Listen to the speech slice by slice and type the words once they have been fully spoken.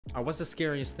What's the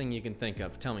scariest thing you can think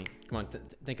of? Tell me. Come on,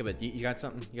 think of it. You got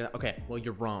something? Okay, well,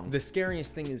 you're wrong. The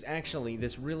scariest thing is actually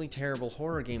this really terrible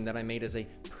horror game that I made as a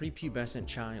prepubescent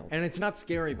child. And it's not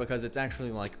scary because it's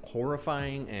actually like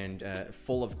horrifying and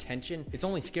full of tension. It's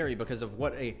only scary because of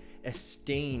what a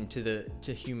stain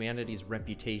to humanity's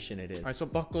reputation it is. All right, so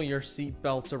buckle your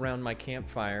seatbelts around my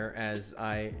campfire as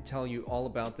I tell you all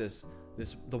about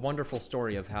the wonderful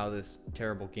story of how this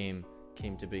terrible game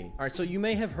came to be. All right, so you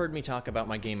may have heard me talk about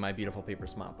my game, My Beautiful Paper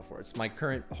Smile, before. It's my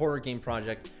current horror game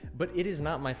project, but it is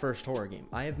not my first horror game.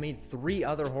 I have made 3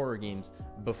 other horror games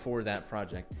before that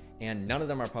project, and none of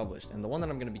them are published. And the one that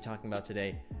I'm going to be talking about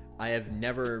today, I have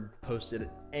never posted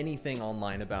anything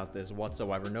online about this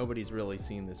whatsoever. Nobody's really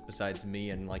seen this besides me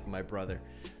and like my brother.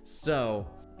 So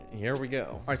here we go.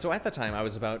 All right, so at the time I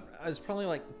was probably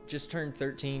like just turned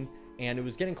 13, and it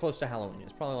was getting close to Halloween. It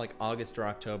was probably like August or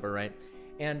October, right?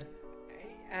 And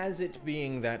as it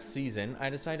being that season, I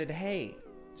decided, hey,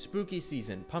 spooky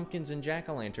season, pumpkins and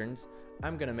jack-o'-lanterns,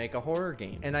 I'm gonna make a horror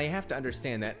game. And I have to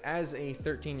understand that as a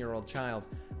 13-year-old child,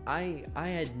 I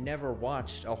had never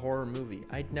watched a horror movie.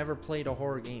 I'd never played a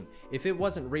horror game. If it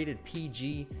wasn't rated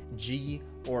PG, G,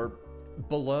 or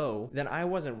below, then I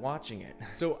wasn't watching it.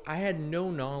 So I had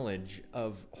no knowledge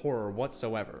of horror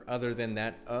whatsoever, other than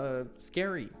that,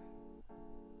 scary.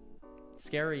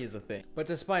 Scary is a thing. But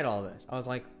despite all this, I was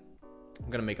like, I'm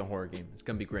gonna make a horror game. It's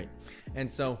gonna be great.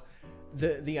 And so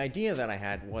the idea that I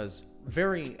had was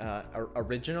very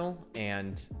original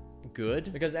and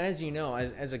good, because as you know,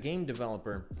 as a game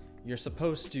developer, you're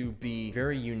supposed to be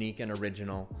very unique and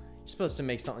original. You're supposed to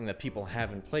make something that people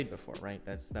haven't played before, right?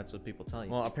 That's what people tell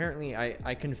you. Well, apparently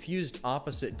I confused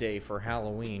opposite day for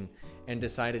Halloween and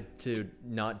decided to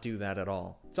not do that at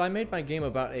all. So I made my game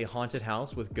about a haunted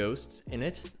house with ghosts in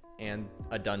it and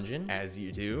a dungeon, as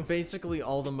you do. Basically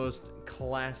all the most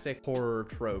classic horror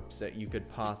tropes that you could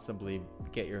possibly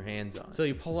get your hands on. So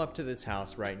you pull up to this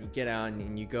house, right? And you get out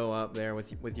and you go up there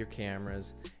with your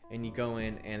cameras, and you go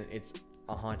in, and it's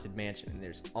a haunted mansion, and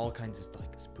there's all kinds of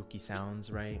like spooky sounds,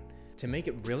 right? To make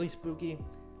it really spooky,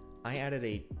 I added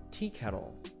a tea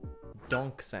kettle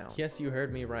donk sound. Yes, you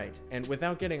heard me right. And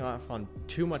without getting off on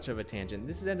too much of a tangent,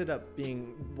 this ended up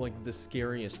being like the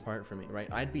scariest part for me,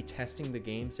 right? I'd be testing the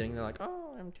game, sitting there like,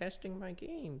 oh, I'm testing my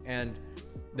game. And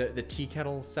the tea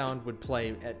kettle sound would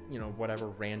play at, you know, whatever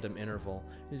random interval.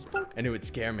 And it would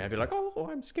scare me. I'd be like, oh,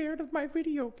 I'm scared of my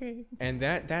video game. And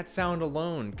that sound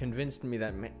alone convinced me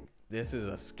that, man, this is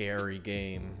a scary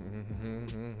game.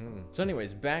 So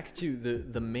anyways, back to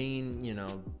the main, you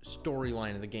know,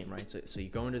 storyline of the game, right? So you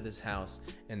go into this house,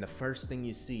 and the first thing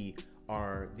you see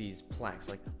are these plaques,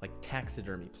 like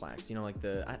taxidermy plaques, you know, like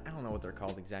I don't know what they're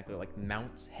called exactly, like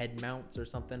mounts, head mounts or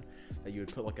something, that you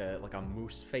would put like a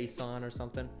moose face on or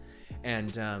something.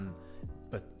 And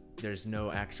but there's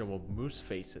no actual moose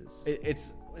faces.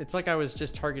 It's like I was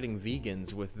just targeting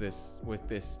vegans with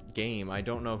this game. I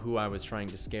don't know who I was trying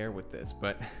to scare with this,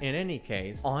 but in any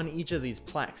case, on each of these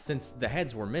plaques, since the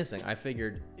heads were missing, I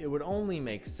figured it would only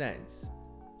make sense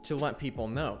to let people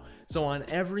know. So on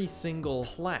every single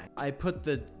plaque, I put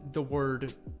the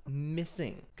word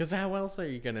missing, because how else are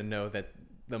you gonna know that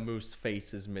the moose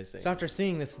face is missing? So after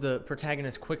seeing this, the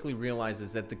protagonist quickly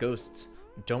realizes that the ghosts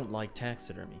don't like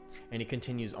taxidermy, and he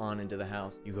continues on into the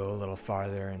house. You go a little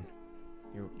farther, and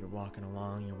you're walking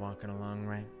along,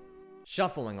 right?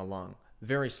 Shuffling along,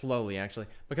 very slowly actually,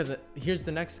 because here's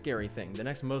the next scary thing, the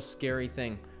next most scary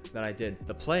thing that I did.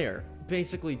 The player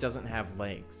basically doesn't have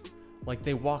legs. Like,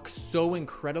 they walk so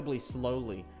incredibly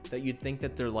slowly that you'd think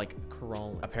that they're like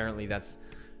crawling. Apparently that's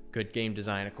good game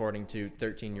design according to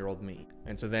 13-year-old me.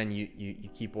 And so then you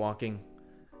keep walking,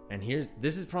 and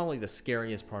this is probably the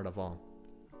scariest part of all.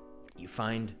 You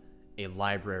find a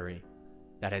library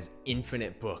that has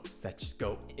infinite books that just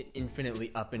go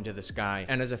infinitely up into the sky.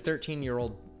 And as a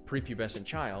 13-year-old prepubescent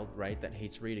child, right, that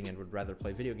hates reading and would rather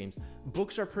play video games,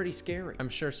 books are pretty scary. I'm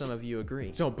sure some of you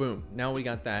agree. So boom, now we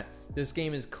got that. This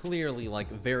game is clearly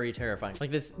like very terrifying. Like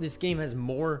this game has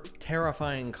more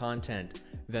terrifying content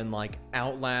than like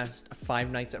Outlast,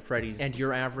 Five Nights at Freddy's, and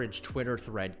your average Twitter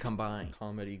thread combined.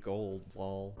 Comedy gold,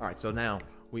 lol. All right, so now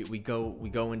we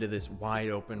go into this wide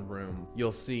open room.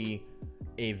 You'll see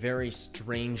a very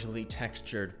strangely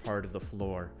textured part of the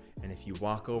floor, and if you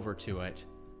walk over to it,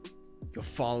 you'll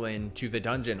fall into the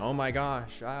dungeon. Oh my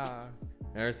gosh,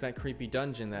 there's that creepy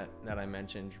dungeon that I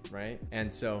mentioned, right?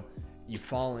 And so you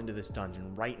fall into this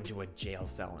dungeon, right into a jail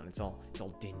cell, and it's all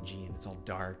dingy, and it's all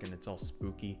dark, and it's all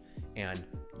spooky. And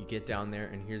you get down there,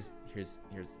 and here's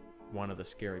one of the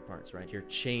scary parts, right? Your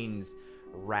chains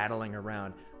rattling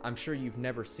around. I'm sure you've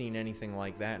never seen anything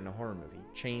like that in a horror movie.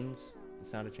 Chains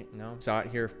Sound a change? No. Saw it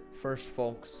here first,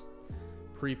 folks.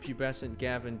 Prepubescent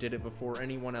Gavin did it before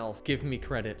anyone else. Give me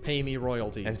credit. Pay me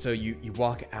royalty. And so you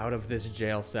walk out of this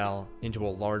jail cell into a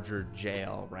larger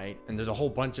jail, right? And there's a whole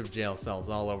bunch of jail cells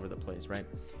all over the place, right?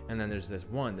 And then there's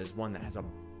one that has a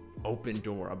open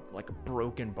door, like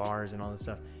broken bars and all this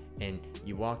stuff. And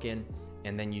you walk in,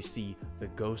 and then you see the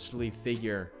ghostly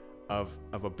figure of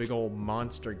a big old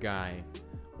monster guy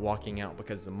walking out,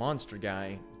 because the monster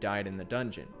guy died in the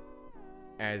dungeon.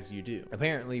 As you do.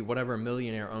 Apparently, whatever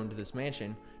millionaire owned this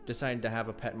mansion decided to have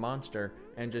a pet monster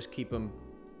and just keep him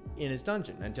in his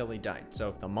dungeon until he died.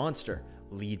 So the monster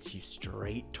leads you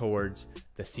straight towards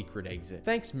the secret exit.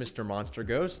 Thanks, Mr. Monster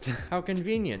Ghost. How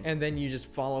convenient. And then you just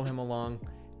follow him along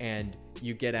and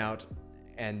you get out,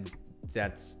 and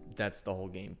that's the whole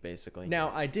game, basically.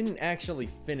 Now, I didn't actually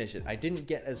finish it. I didn't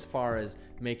get as far as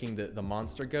making the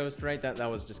monster ghost, right? That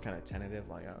was just kind of tentative.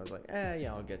 Like, I was like,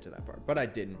 yeah, I'll get to that part. But I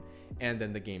didn't. And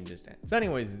then the game just ends. So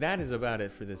anyways, that is about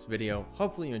it for this video.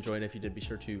 Hopefully you enjoyed it. If you did, be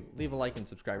sure to leave a like and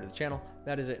subscribe to the channel.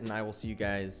 That is it, and I will see you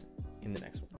guys in the next one.